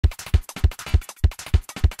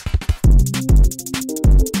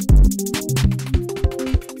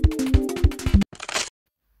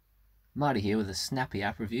Marty here with a Snappy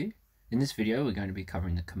app review. In this video we're going to be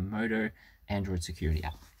covering the Comodo Android security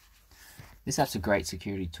app. This app's a great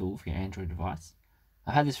security tool for your Android device.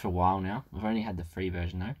 I've had this for a while now. I've only had the free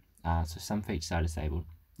version though, so some features are disabled.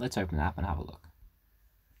 Let's open the app and have a look.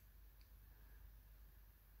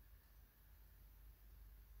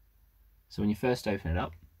 So when you first open it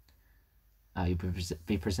up, you'll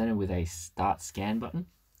be presented with a Start Scan button.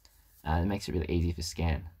 It makes it really easy for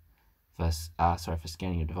scanning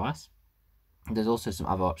your device. There's also some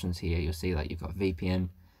other options here. You'll see that you've got VPN,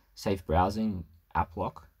 safe browsing, app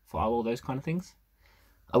lock, firewall, those kind of things.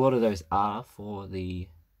 A lot of those are for the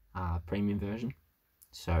premium version,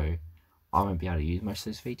 so I won't be able to use most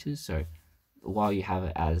of those features. So while you have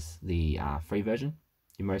it as the free version,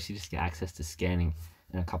 you mostly just get access to scanning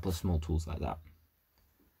and a couple of small tools like that.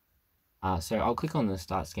 So I'll click on the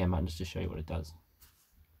Start Scan button just to show you what it does.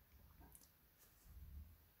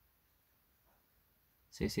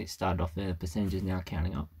 So you see it started off there, the percentage is now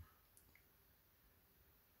counting up.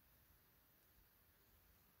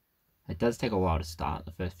 It does take a while to start,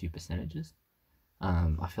 the first few percentages.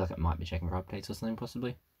 I feel like it might be checking for updates or something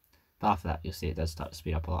possibly. But after that you'll see it does start to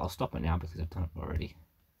speed up a lot. I'll stop it now because I've done it already.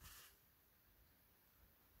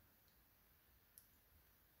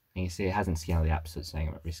 And you see it hasn't scanned the apps, so it's saying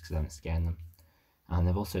I'm at risk because I haven't scanned them. And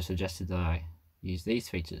they've also suggested that I use these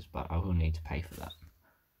features, but I will need to pay for that.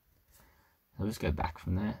 I'll just go back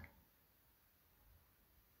from there.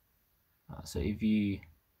 So if you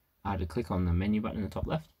are to click on the menu button in the top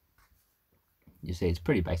left, you see it's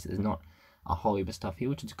pretty basic. There's not a whole heap of stuff here,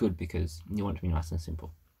 which is good because you want it to be nice and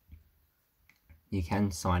simple. You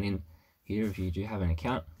can sign in here if you do have an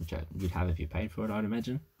account, which you'd have if you paid for it, I'd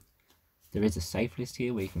imagine. There is a safe list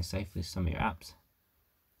here where you can safe list some of your apps.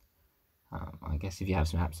 I guess if you have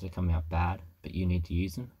some apps that are coming out bad, but you need to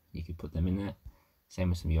use them, you could put them in there. Same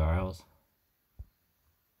with some URLs.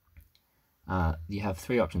 You have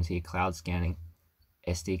three options here: cloud scanning,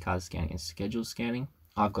 SD card scanning, and schedule scanning.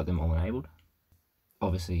 I've got them all enabled.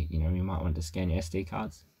 Obviously, you might want to scan your SD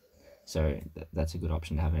cards, so that's a good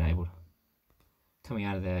option to have enabled. Coming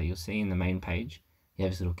out of there, you'll see in the main page, you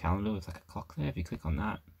have this little calendar with like a clock there. If you click on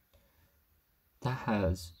that, that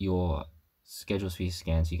has your schedules for your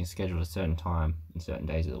scans. So you can schedule at a certain time in certain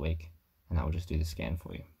days of the week, and that will just do the scan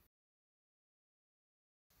for you.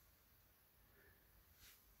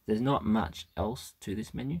 There's not much else to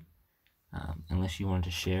this menu, unless you wanted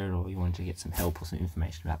to share it or you wanted to get some help or some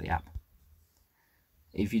information about the app.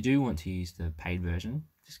 If you do want to use the paid version,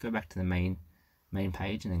 just go back to the main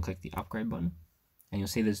page and then click the upgrade button, and you'll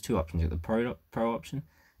see there's two options: the pro option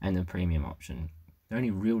and the premium option. The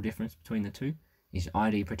only real difference between the two is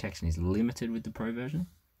ID protection is limited with the pro version,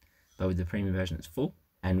 but with the premium version it's full,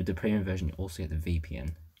 and with the premium version you also get the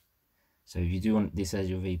VPN. So if you do want this as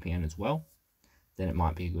your VPN as well, then it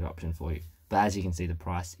might be a good option for you. But as you can see, the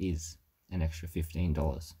price is an extra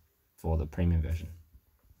 $15 for the premium version.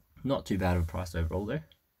 Not too bad of a price overall though.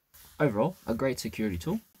 Overall, a great security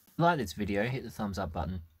tool. If you like this video, hit the thumbs up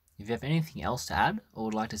button. If you have anything else to add or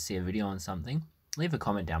would like to see a video on something, leave a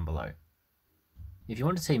comment down below. If you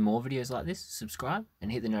want to see more videos like this, subscribe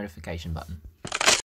and hit the notification button.